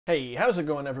Hey, how's it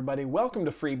going everybody? Welcome to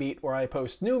Freebeat, where I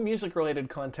post new music-related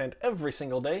content every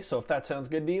single day, so if that sounds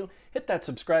good to you, hit that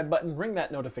subscribe button, ring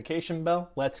that notification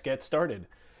bell, let's get started.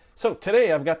 So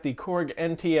today I've got the Korg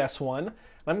NTS-1, and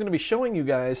I'm going to be showing you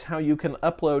guys how you can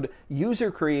upload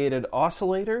user-created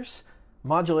oscillators,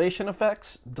 modulation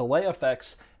effects, delay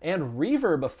effects, and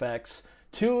reverb effects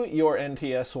to your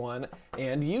NTS-1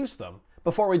 and use them.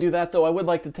 Before we do that, though, I would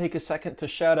like to take a second to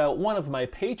shout out one of my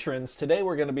patrons. Today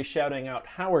we're going to be shouting out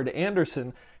Howard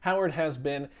Anderson. Howard has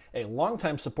been a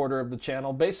longtime supporter of the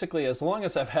channel. Basically, as long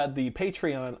as I've had the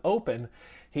Patreon open,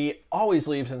 he always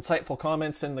leaves insightful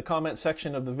comments in the comment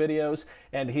section of the videos,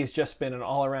 and he's just been an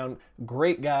all-around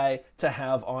great guy to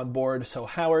have on board. So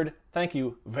Howard, thank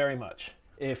you very much.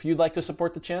 If you'd like to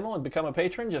support the channel and become a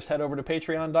patron, just head over to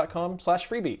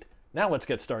patreon.com/freebeat. Now let's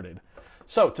get started.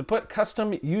 So to put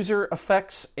custom user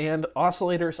effects and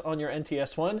oscillators on your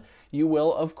NTS-1, you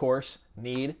will, of course,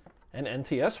 need an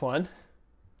NTS-1.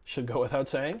 Should go without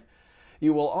saying.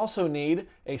 You will also need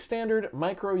a standard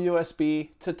micro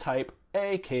USB to Type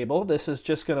A cable. This is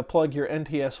just going to plug your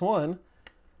NTS-1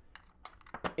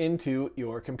 into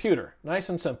your computer. Nice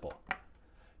and simple.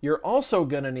 You're also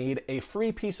going to need a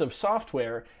free piece of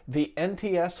software, the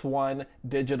NTS-1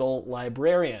 Digital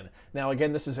Librarian. Now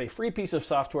again, this is a free piece of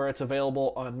software. It's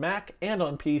available on Mac and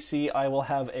on PC. I will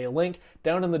have a link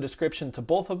down in the description to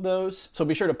both of those. So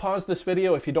be sure to pause this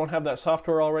video if you don't have that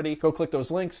software already. Go click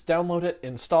those links, download it,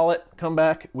 install it, come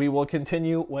back. We will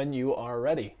continue when you are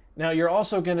ready. Now you're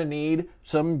also going to need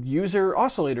some user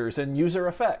oscillators and user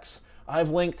effects. I've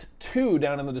linked two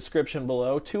down in the description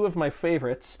below, two of my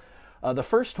favorites. The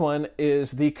first one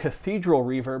is the Cathedral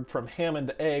reverb from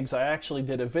Hammondeggs. I actually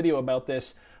did a video about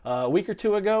this a week or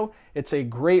two ago. It's a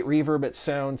great reverb. It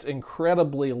sounds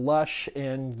incredibly lush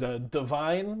and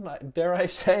divine, dare I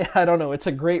say. I don't know. It's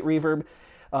a great reverb.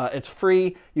 It's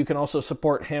free. You can also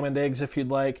support Hammondeggs if you'd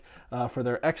like for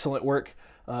their excellent work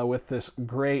with this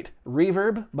great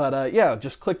reverb. But yeah,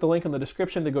 just click the link in the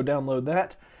description to go download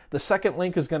that. The second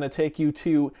link is going to take you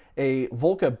to a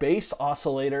Volca Bass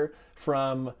oscillator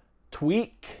from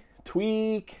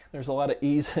Tweeeeack, there's a lot of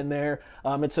E's in there.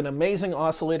 It's an amazing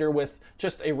oscillator with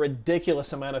just a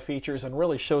ridiculous amount of features and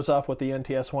really shows off what the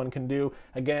NTS-1 can do.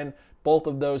 Again, both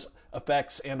of those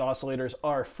effects and oscillators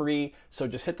are free, so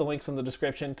just hit the links in the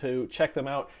description to check them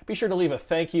out. Be sure to leave a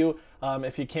thank you,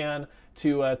 if you can,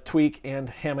 to Tweeeeack and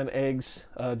Hammondeggs.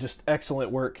 Just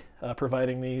excellent work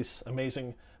providing these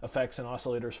amazing effects and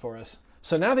oscillators for us.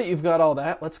 So now that you've got all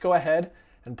that, let's go ahead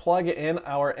and plug in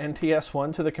our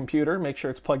NTS-1 to the computer. Make sure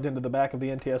it's plugged into the back of the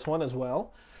NTS-1 as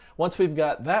well. Once we've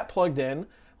got that plugged in,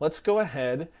 let's go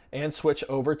ahead and switch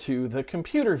over to the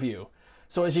computer view.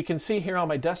 So as you can see here on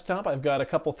my desktop, I've got a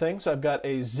couple things. I've got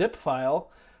a zip file,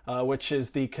 which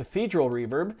is the Cathedral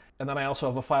reverb, and then I also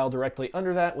have a file directly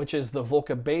under that, which is the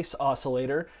Volca Bass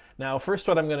oscillator. Now, first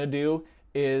what I'm going to do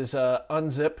is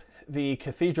unzip the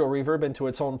Cathedral reverb into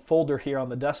its own folder here on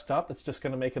the desktop. That's just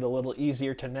going to make it a little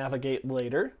easier to navigate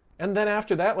later. And then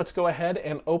after that, let's go ahead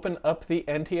and open up the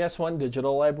NTS-1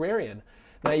 Digital Librarian.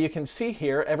 Now you can see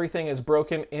here, everything is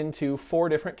broken into four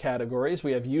different categories.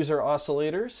 We have user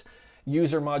oscillators,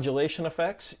 user modulation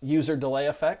effects, user delay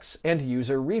effects, and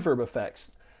user reverb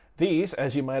effects. These,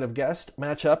 as you might have guessed,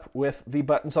 match up with the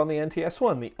buttons on the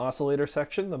NTS-1, the oscillator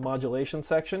section, the modulation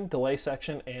section, delay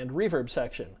section, and reverb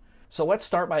section. So let's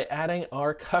start by adding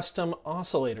our custom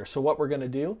oscillator. So what we're going to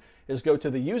do is go to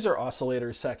the user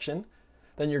oscillators section,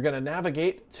 then you're going to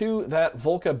navigate to that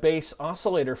Volca Bass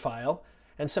oscillator file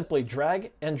and simply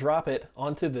drag and drop it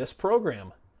onto this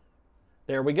program.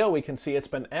 There we go. We can see it's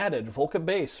been added, Volca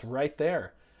Bass, right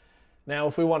there. Now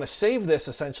if we want to save this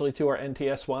essentially to our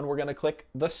NTS-1, we're going to click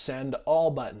the Send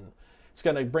All button. It's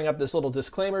going to bring up this little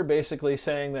disclaimer basically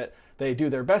saying that they do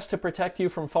their best to protect you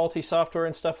from faulty software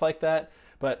and stuff like that,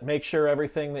 but make sure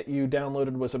everything that you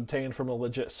downloaded was obtained from a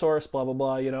legit source, blah, blah,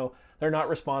 blah. You know, they're not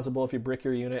responsible if you brick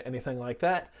your unit, anything like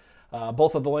that.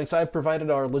 Both of the links I've provided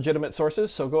are legitimate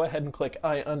sources, so go ahead and click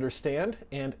I understand,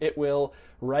 and it will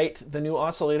write the new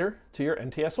oscillator to your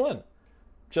NTS-1.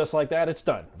 Just like that, it's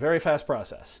done. Very fast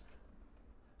process.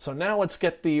 So now let's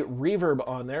get the reverb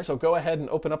on there. So go ahead and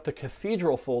open up the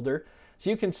Cathedral folder. So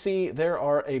you can see there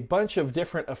are a bunch of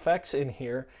different effects in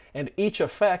here, and each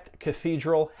effect,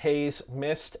 Cathedral, Haze,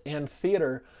 Mist, and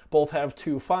Theater, both have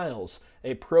two files,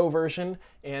 a Pro version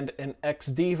and an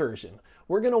XD version.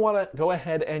 We're going to want to go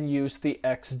ahead and use the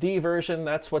XD version.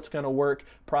 That's what's going to work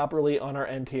properly on our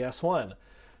NTS-1.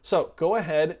 So go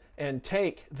ahead and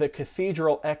take the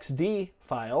Cathedral XD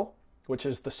file, which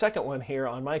is the second one here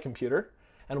on my computer,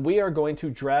 and we are going to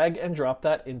drag and drop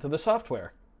that into the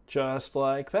software, just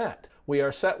like that. we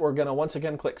are set. We're going to once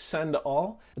again click Send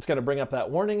All. It's going to bring up that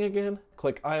warning again.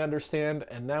 Click I understand,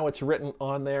 and now it's written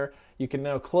on there. You can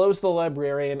now close the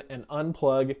Librarian and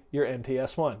unplug your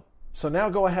NTS-1. So now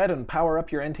go ahead and power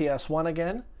up your NTS-1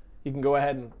 again. You can go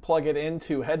ahead and plug it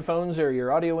into headphones or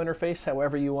your audio interface,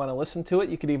 however you want to listen to it.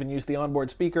 You could even use the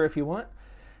onboard speaker if you want.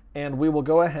 And we will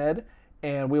go ahead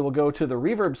and we will go to the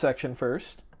reverb section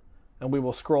first, and we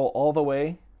will scroll all the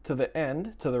way to the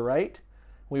end, to the right.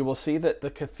 We will see that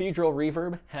the Cathedral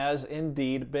reverb has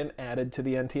indeed been added to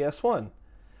the NTS-1.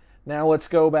 Now let's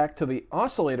go back to the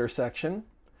oscillator section,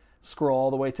 scroll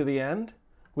all the way to the end.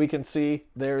 We can see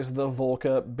there's the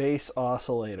Volca Bass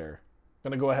oscillator. I'm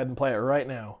going to go ahead and play it right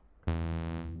now.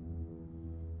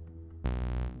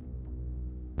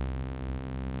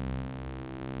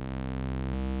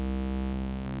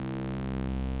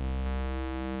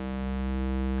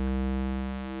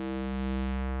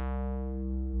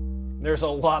 There's a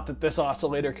lot that this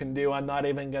oscillator can do. I'm not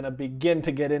even going to begin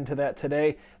to get into that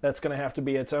today. That's going to have to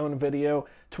be its own video.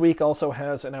 Tweeeeeak also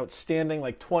has an outstanding,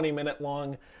 like 20-minute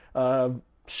long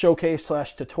showcase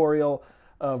 / tutorial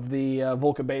of the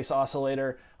Volca Bass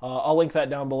oscillator. I'll link that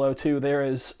down below too. There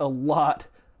is a lot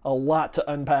to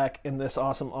unpack in this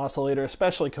awesome oscillator,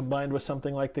 especially combined with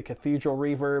something like the Cathedral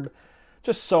reverb.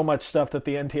 Just so much stuff that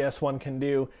the NTS-1 can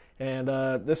do, and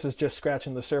this is just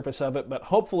scratching the surface of it, but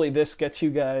hopefully this gets you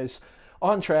guys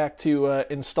on track to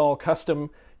install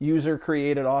custom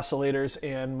user-created oscillators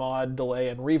and mod, delay,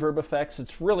 and reverb effects.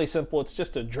 It's really simple. It's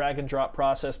just a drag-and-drop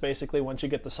process, basically, once you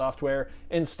get the software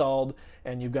installed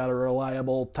and you've got a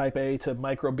reliable Type A to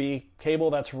Micro B cable.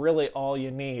 That's really all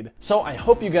you need. So I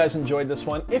hope you guys enjoyed this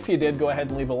one. If you did, go ahead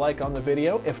and leave a like on the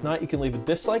video. If not, you can leave a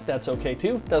dislike. That's okay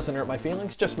too. Doesn't hurt my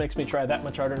feelings. Just makes me try that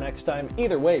much harder next time.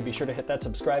 Either way, be sure to hit that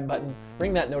subscribe button,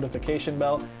 ring that notification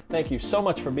bell. Thank you so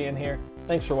much for being here.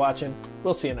 Thanks for watching.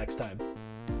 We'll see you next time.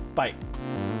 Bye.